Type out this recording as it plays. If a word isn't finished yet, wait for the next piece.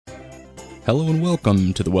Hello and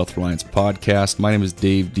welcome to the Wealth Reliance Podcast. My name is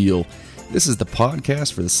Dave Deal. This is the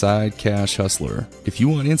podcast for the side cash hustler. If you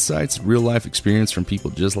want insights and real life experience from people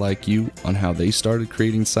just like you on how they started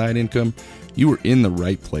creating side income, you are in the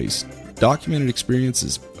right place. Documented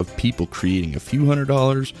experiences of people creating a few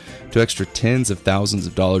 $100s to extra tens of thousands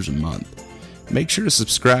of dollars a month. Make sure to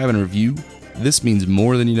subscribe and review. This means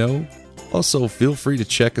more than you know. Also, feel free to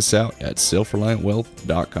check us out at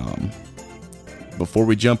selfreliantwealth.com. Before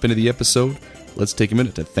we jump into the episode, let's take a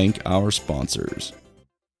minute to thank our sponsors.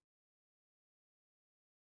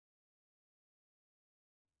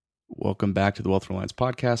 Welcome back to the Wealth Reliance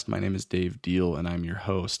Podcast. My name is Dave Deal, and I'm your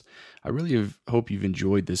host. I really hope you've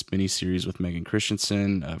enjoyed this mini-series with Megan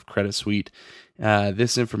Christensen of Credit Suite.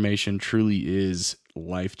 This information truly is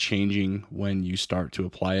life-changing when you start to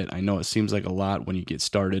apply it. I know it seems like a lot when you get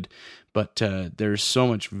started, but there's so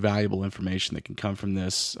much valuable information that can come from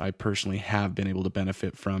this. I personally have been able to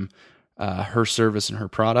benefit from her service and her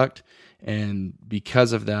product. And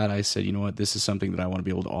because of that, I said, you know what, this is something that I want to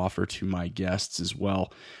be able to offer to my guests as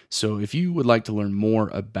well. So if you would like to learn more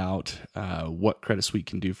about what Credit Suite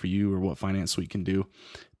can do for you or what Finance Suite can do,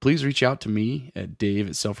 please reach out to me at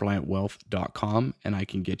dave@selfreliantwealth.com, and I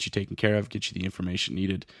can get you taken care of, get you the information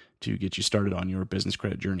needed to get you started on your business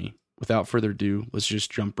credit journey. Without further ado, let's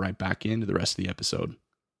just jump right back into the rest of the episode.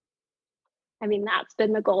 I mean, that's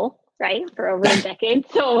been the goal, right, for over a decade.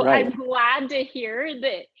 So Right. I'm glad to hear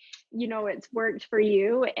that, you know, it's worked for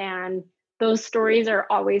you. And those stories are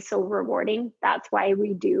always so rewarding. That's why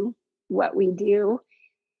we do what we do.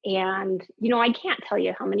 And, you know, I can't tell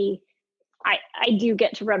you how many, I do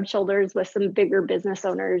get to rub shoulders with some bigger business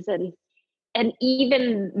owners, and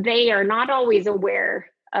even they are not always aware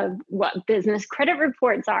of what business credit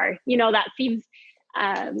reports are. You know, that seems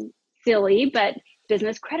silly, but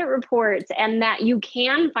business credit reports, and that you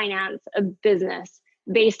can finance a business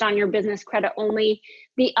based on your business credit only.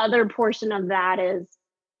 The other portion of that is,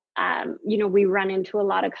 you know, we run into a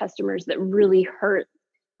lot of customers that really hurt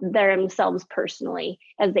themselves personally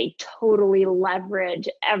as they totally leverage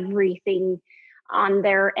everything on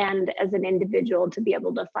their end as an individual to be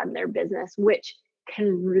able to fund their business, which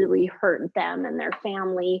can really hurt them and their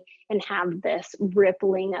family and have this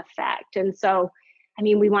rippling effect. And so, I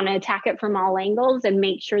mean, we want to attack it from all angles and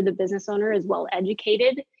make sure the business owner is well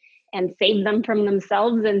educated and save them from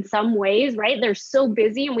themselves in some ways, right? They're so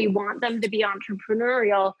busy and we want them to be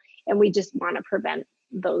entrepreneurial, and we just want to prevent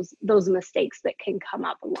those mistakes that can come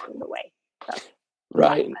up along the way. So,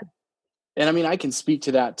 Right. And I mean, I can speak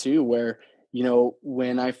to that too, where, you know,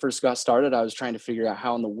 when I first got started, I was trying to figure out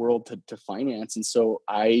how in the world to finance. And so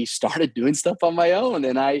I started doing stuff on my own,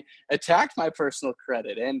 and I attacked my personal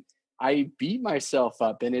credit and I beat myself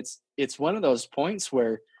up. And it's one of those points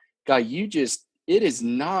where, God, it is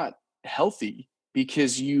not healthy,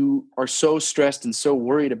 because you are so stressed and so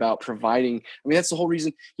worried about providing. I mean, that's the whole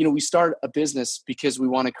reason, you know, we start a business because we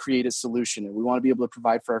want to create a solution and we want to be able to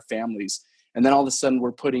provide for our families. And then all of a sudden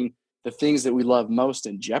we're putting the things that we love most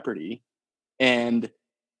in jeopardy. And,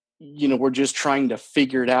 you know, we're just trying to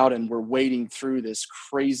figure it out, and we're wading through this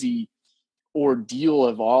crazy ordeal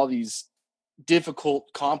of all these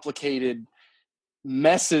difficult, complicated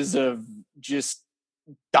messes of just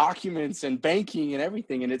documents and banking and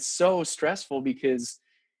everything. And it's so stressful because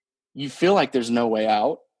you feel like there's no way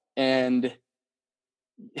out. And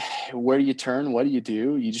where do you turn? What do you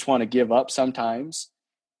do? You just want to give up sometimes,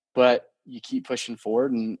 but you keep pushing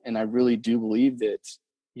forward. And I really do believe that,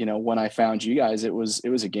 you know, when I found you guys, it was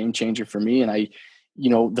a game changer for me. And you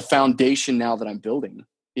know, the foundation now that I'm building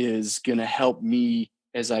is going to help me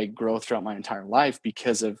as I grow throughout my entire life,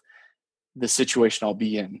 because of the situation I'll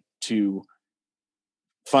be in to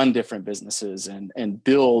fund different businesses and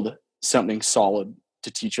build something solid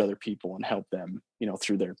to teach other people and help them, you know,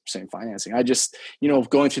 through their same financing. I just, you know,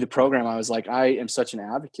 going through the program, I was like, I am such an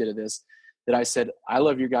advocate of this, that I said, I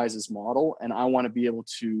love your guys' model, and I want to be able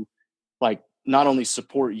to, like, not only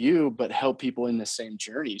support you, but help people in the same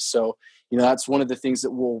journey. So, you know, that's one of the things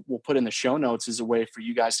that we'll put in the show notes, as a way for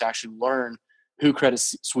you guys to actually learn who Credit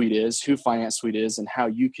Suite is, who Finance Suite is, and how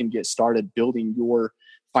you can get started building your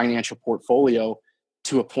financial portfolio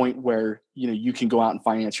to a point where, you know, you can go out and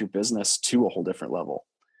finance your business to a whole different level.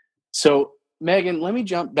 So, Megan, let me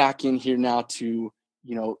jump back in here now to,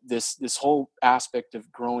 you know, this whole aspect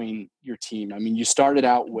of growing your team. I mean, you started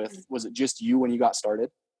out with, was it just you when you got started?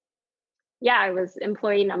 yeah, I was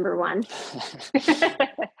employee number one.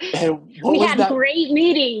 And we had great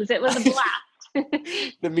meetings. It was a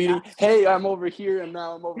blast. The meeting, hey, I'm over here and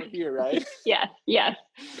now I'm over here, right? Yes,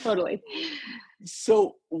 totally.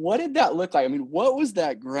 So what did that look like? I mean, what was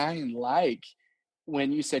that grind like?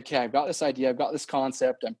 when you said, okay, I've got this idea, I've got this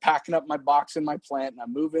concept, I'm packing up my box in my plant and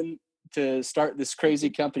I'm moving to start this crazy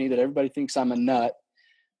company that everybody thinks I'm a nut.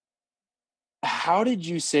 How did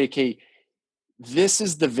you say, okay, this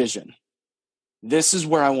is the vision, this is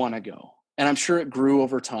where I want to go? And I'm sure it grew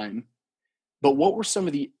over time, but what were some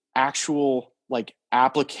of the actual like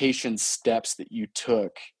application steps that you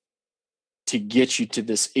took to get you to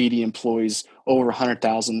this 80 employees, over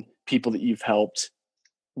 100,000 people that you've helped?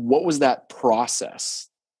 What was that process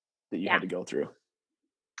that you had to go through?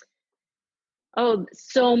 Oh,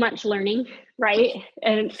 so much learning, right?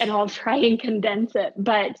 And I'll try and condense it.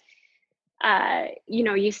 But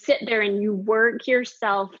you sit there and you work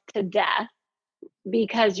yourself to death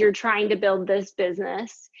because you're trying to build this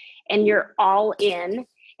business and you're all in,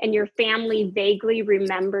 and your family vaguely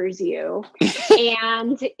remembers you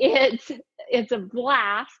and it's a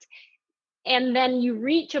blast. And then you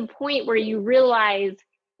reach a point where you realize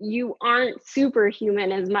you aren't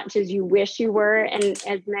superhuman as much as you wish you were, and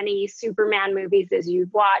as many Superman movies as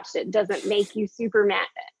you've watched, it doesn't make you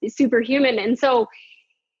superhuman. And so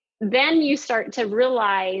then you start to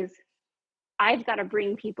realize, I've got to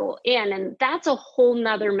bring people in, and that's a whole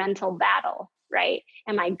nother mental battle, right?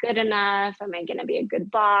 Am I good enough? Am I going to be a good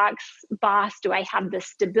boss? Do I have the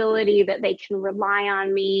stability that they can rely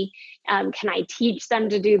on me? Can I teach them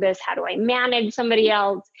to do this? How do I manage somebody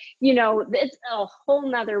else? It's a whole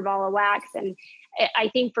nother ball of wax. And I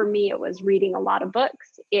think for me, it was reading a lot of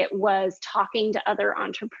books. It was talking to other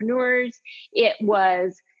entrepreneurs. It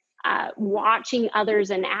was watching others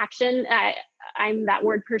in action. I'm that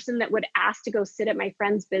word person that would ask to go sit at my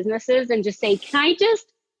friends' businesses and just say, can I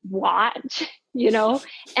just watch,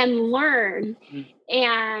 and learn?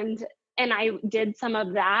 And I did some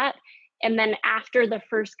of that. And then after the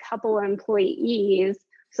first couple of employees,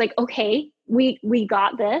 it's like, okay, we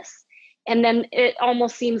got this. And then it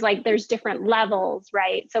almost seems like there's different levels,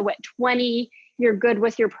 right? So at 20, you're good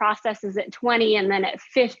with your processes at 20, and then at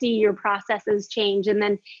 50, your processes change. And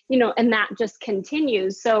then, and that just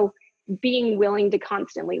continues. So being willing to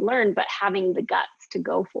constantly learn, but having the guts to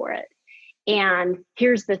go for it. And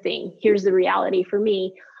here's the reality for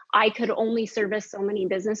me. I could only service so many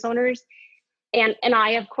business owners. And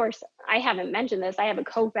I, of course, I haven't mentioned this. I have a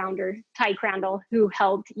co-founder, Ty Crandall, who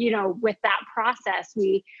helped, with that process.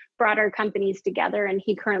 We brought our companies together, and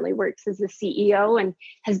he currently works as the CEO and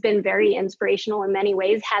has been very inspirational in many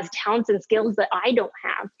ways, has talents and skills that I don't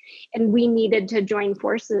have. And we needed to join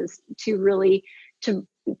forces to really, to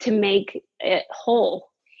make it whole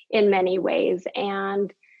in many ways.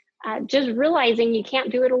 And just realizing you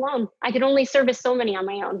can't do it alone. I could only service so many on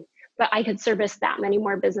my own, but I could service that many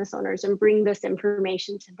more business owners and bring this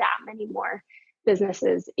information to that many more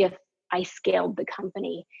businesses if I scaled the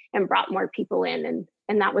company and brought more people in.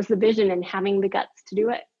 And that was the vision, and having the guts to do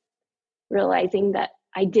it, realizing that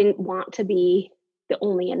I didn't want to be the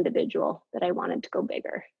only individual, that I wanted to go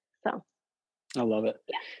bigger. So I love it.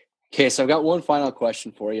 Yeah. Okay, so I've got one final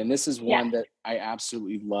question for you, and this is one that I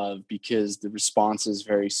absolutely love because the responses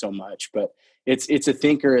vary so much. But it's a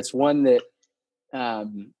thinker. It's one that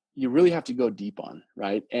you really have to go deep on,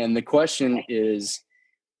 right? And the question is,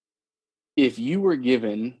 if you were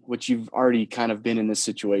given, which you've already kind of been in this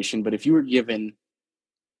situation, but if you were given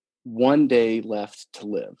one day left to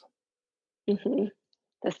live. Mm-hmm.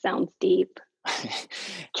 That sounds deep.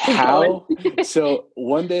 So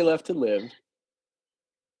 1 day left to live,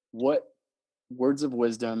 what words of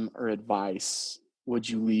wisdom or advice would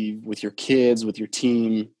you leave with your kids, with your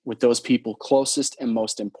team, with those people closest and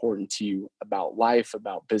most important to you about life,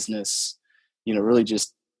 about business, really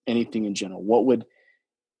just anything in general? What would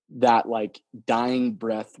that like dying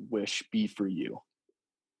breath wish be for you?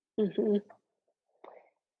 Mm-hmm.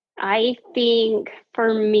 I think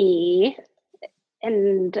for me,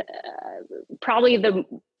 and probably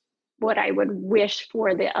what I would wish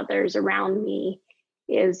for the others around me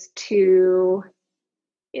is to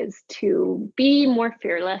be more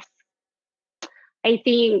fearless. I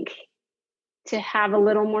think to have a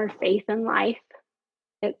little more faith in life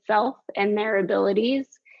itself and their abilities.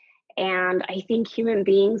 And I think human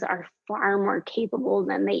beings are far more capable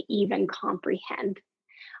than they even comprehend.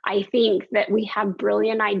 I think that we have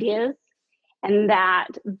brilliant ideas, and that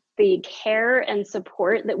the care and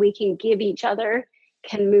support that we can give each other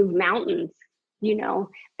can move mountains.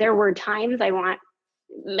 There were times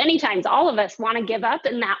many times all of us want to give up,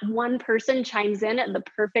 and that one person chimes in at the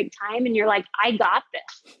perfect time, and you're like, I got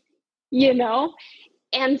this,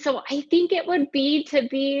 And so I think it would be to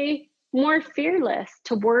be more fearless,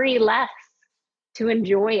 to worry less, to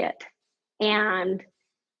enjoy it, and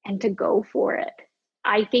to go for it.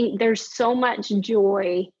 I think there's so much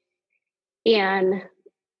joy in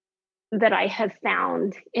that I have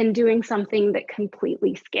found in doing something that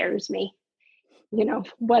completely scares me,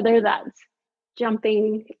 whether that's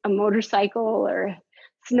jumping a motorcycle or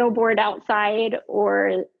snowboard outside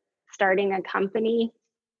or starting a company,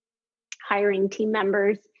 hiring team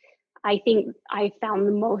members. I think I found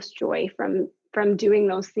the most joy from doing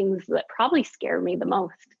those things that probably scare me the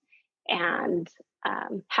most. And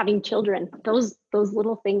having children, those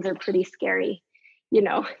little things are pretty scary.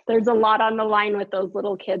 There's a lot on the line with those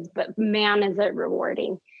little kids, but man, is it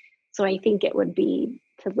rewarding. So I think it would be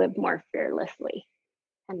to live more fearlessly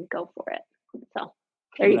and go for it. So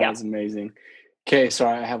there you go. That's amazing. Okay,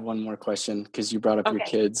 sorry, I have one more question because you brought up your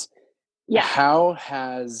kids. Yeah. How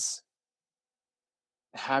has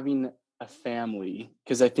having a family,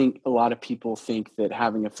 because I think a lot of people think that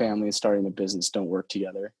having a family and starting a business don't work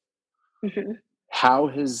together. Mm-hmm. How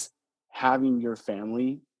has having your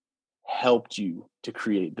family helped you to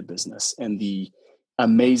create the business and the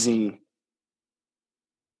amazing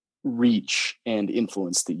reach and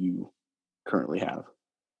influence that you currently have?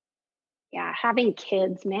 Yeah, having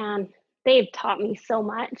kids, man, they've taught me so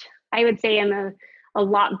much. I would say I'm a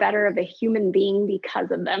lot better of a human being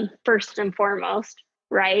because of them, first and foremost,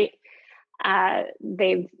 right?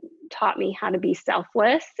 They've taught me how to be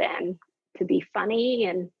selfless and to be funny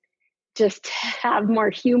and just have more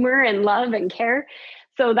humor and love and care.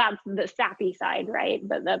 So that's the sappy side, right?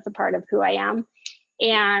 But that's a part of who I am.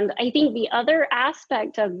 And I think the other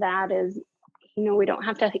aspect of that is, we don't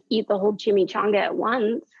have to eat the whole chimichanga at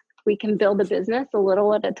once. We can build a business a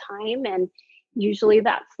little at a time. And usually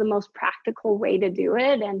that's the most practical way to do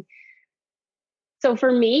it. And so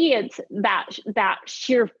for me, it's that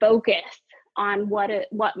sheer focus on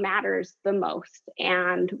what matters the most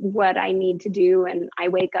and what I need to do. And I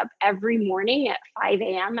wake up every morning at 5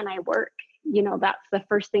 a.m. and I work. That's the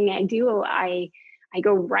first thing I do. I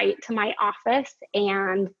go right to my office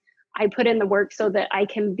and I put in the work so that I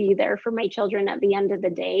can be there for my children at the end of the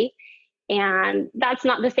day. And that's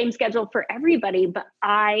not the same schedule for everybody, but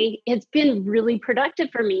it's been really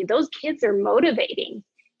productive for me. Those kids are motivating,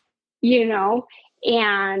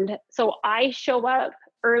 and so I show up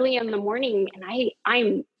early in the morning and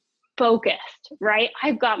I'm focused, right?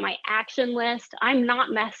 I've got my action list. I'm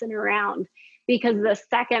not messing around because the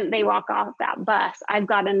second they walk off that bus, I've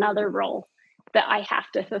got another role that I have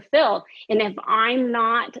to fulfill. And if I'm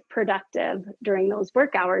not productive during those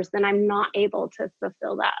work hours, then I'm not able to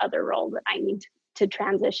fulfill that other role that I need to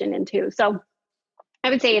transition into. So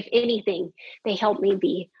I would say, if anything, they help me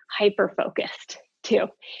be hyper focused too,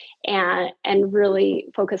 and really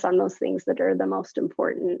focus on those things that are the most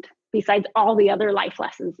important besides all the other life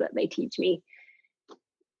lessons that they teach me.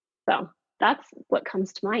 So that's what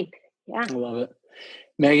comes to mind. Yeah. I love it.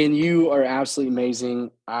 Megan, you are absolutely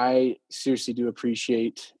amazing. I seriously do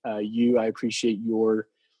appreciate you. I appreciate your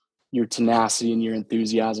tenacity and your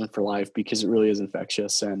enthusiasm for life, because it really is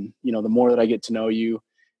infectious. And, the more that I get to know you,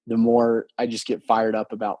 the more I just get fired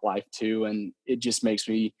up about life too. And it just makes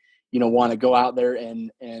me, want to go out there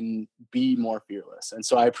and be more fearless. And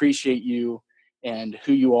so I appreciate you and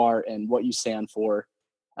who you are and what you stand for.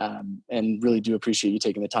 And really do appreciate you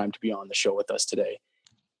taking the time to be on the show with us today.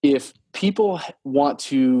 If people want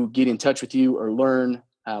to get in touch with you or learn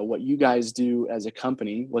what you guys do as a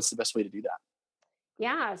company, what's the best way to do that?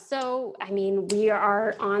 Yeah. So, we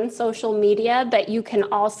are on social media, but you can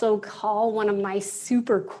also call one of my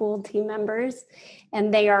super cool team members,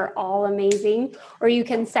 and they are all amazing. Or you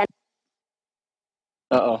can send.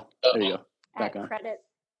 There you go. Back on. Credit.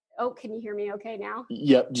 Oh, can you hear me okay now?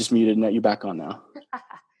 Yep. Just muted. Now you're back on now.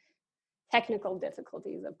 Technical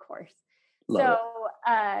difficulties, of course. Love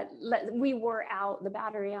it. We wore out the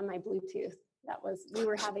battery on my Bluetooth. We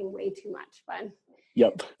were having way too much fun.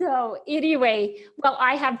 Yep. So anyway, well,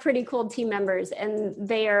 I have pretty cool team members and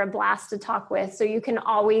they are a blast to talk with. So you can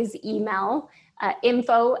always email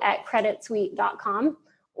info@creditsuite.com,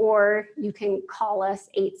 or you can call us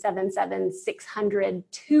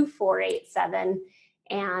 877-600-2487.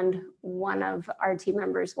 And one of our team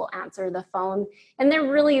members will answer the phone. And they're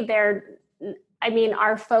really there.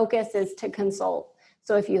 Our focus is to consult.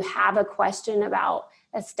 So if you have a question about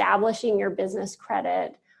establishing your business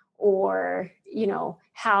credit, or,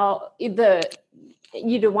 how you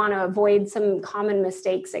want to avoid some common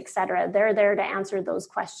mistakes, et cetera, they're there to answer those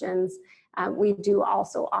questions. We do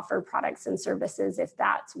also offer products and services if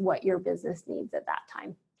that's what your business needs at that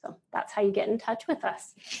time. So that's how you get in touch with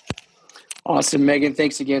us. Awesome. Megan,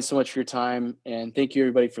 thanks again so much for your time. And thank you,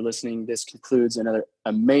 everybody, for listening. This concludes another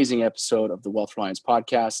amazing episode of the Wealth Reliance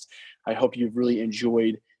podcast. I hope you've really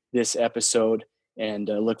enjoyed this episode. and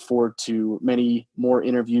look forward to many more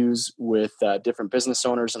interviews with different business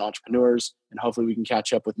owners and entrepreneurs. And hopefully we can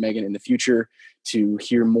catch up with Megan in the future to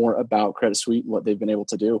hear more about Credit Suite and what they've been able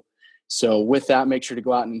to do. So with that, make sure to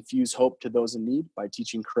go out and infuse hope to those in need by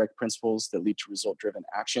teaching correct principles that lead to result-driven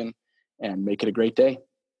action, and make it a great day.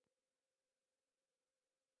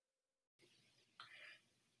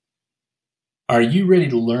 Are you ready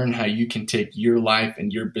to learn how you can take your life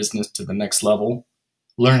and your business to the next level?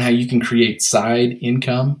 Learn how you can create side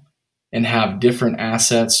income and have different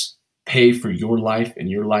assets pay for your life and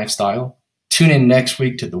your lifestyle? Tune in next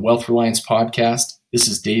week to the Wealth Reliance podcast. This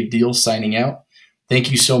is Dave Deal signing out.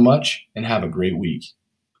 Thank you so much and have a great week.